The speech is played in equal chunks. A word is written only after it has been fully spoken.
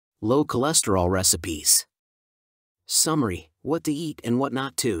Low cholesterol recipes. Summary: what to eat and what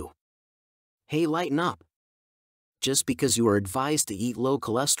not to. Hey, lighten up. Just because you are advised to eat low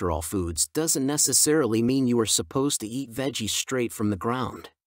cholesterol foods doesn't necessarily mean you are supposed to eat veggies straight from the ground.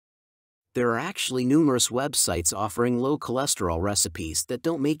 There are actually numerous websites offering low cholesterol recipes that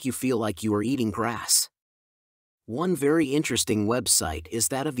don't make you feel like you are eating grass. One very interesting website is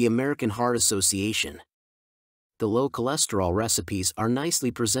that of the American Heart Association. The low cholesterol recipes are nicely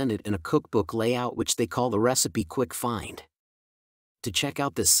presented in a cookbook layout which they call the Recipe Quick Find. To check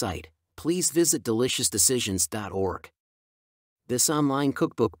out this site, please visit deliciousdecisions.org. This online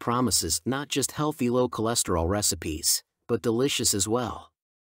cookbook promises not just healthy low cholesterol recipes, but delicious as well.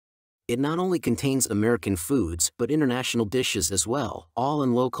 It not only contains American foods but international dishes as well, all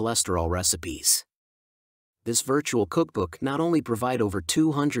in low cholesterol recipes. This virtual cookbook not only provides over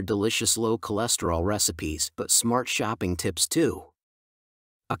 200 delicious low cholesterol recipes but smart shopping tips too.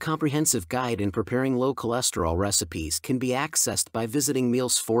 A comprehensive guide in preparing low cholesterol recipes can be accessed by visiting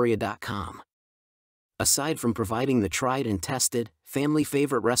mealsphoria.com. Aside from providing the tried and tested, family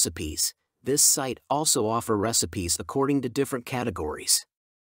favorite recipes, this site also offers recipes according to different categories.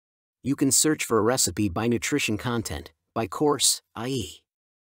 You can search for a recipe by nutrition content, by course, i.e.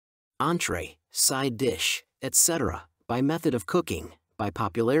 entree, side dish, etc., by method of cooking, by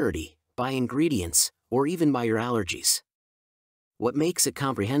popularity, by ingredients, or even by your allergies. What makes it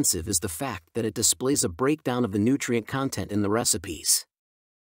comprehensive is the fact that it displays a breakdown of the nutrient content in the recipes.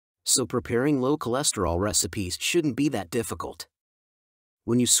 So preparing low cholesterol recipes shouldn't be that difficult.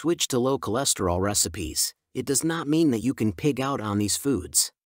 When you switch to low cholesterol recipes, it does not mean that you can pig out on these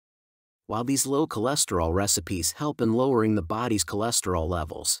foods. While these low cholesterol recipes help in lowering the body's cholesterol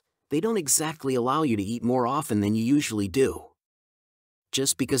levels, they don't exactly allow you to eat more often than you usually do.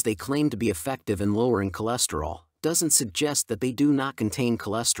 Just because they claim to be effective in lowering cholesterol, doesn't suggest that they do not contain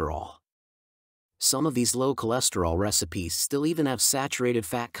cholesterol. Some of these low cholesterol recipes still even have saturated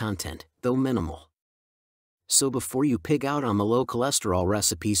fat content, though minimal. So before you pig out on the low cholesterol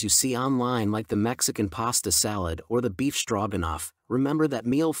recipes you see online like the Mexican pasta salad or the beef stroganoff, remember that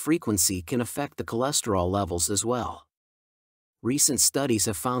meal frequency can affect the cholesterol levels as well. Recent studies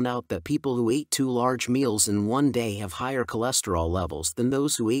have found out that people who ate 2 large meals in one day have higher cholesterol levels than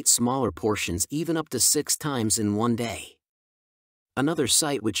those who ate smaller portions even up to 6 times in one day. Another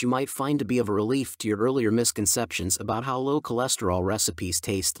site which you might find to be of a relief to your earlier misconceptions about how low cholesterol recipes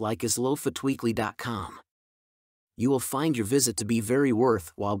taste like is lowfatweekly.com. You will find your visit to be very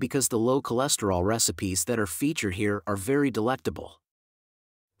worthwhile because the low cholesterol recipes that are featured here are very delectable.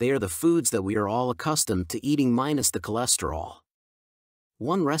 They are the foods that we are all accustomed to eating minus the cholesterol.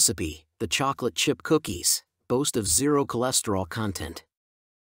 One recipe, the chocolate chip cookies, boast of 0 cholesterol content.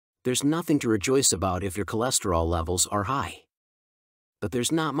 There's nothing to rejoice about if your cholesterol levels are high. But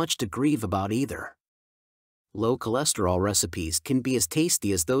there's not much to grieve about either. Low cholesterol recipes can be as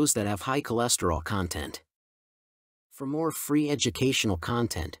tasty as those that have high cholesterol content. For more free educational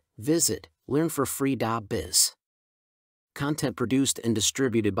content, visit learnforfree.biz. Content produced and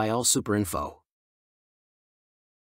distributed by AllSuperInfo.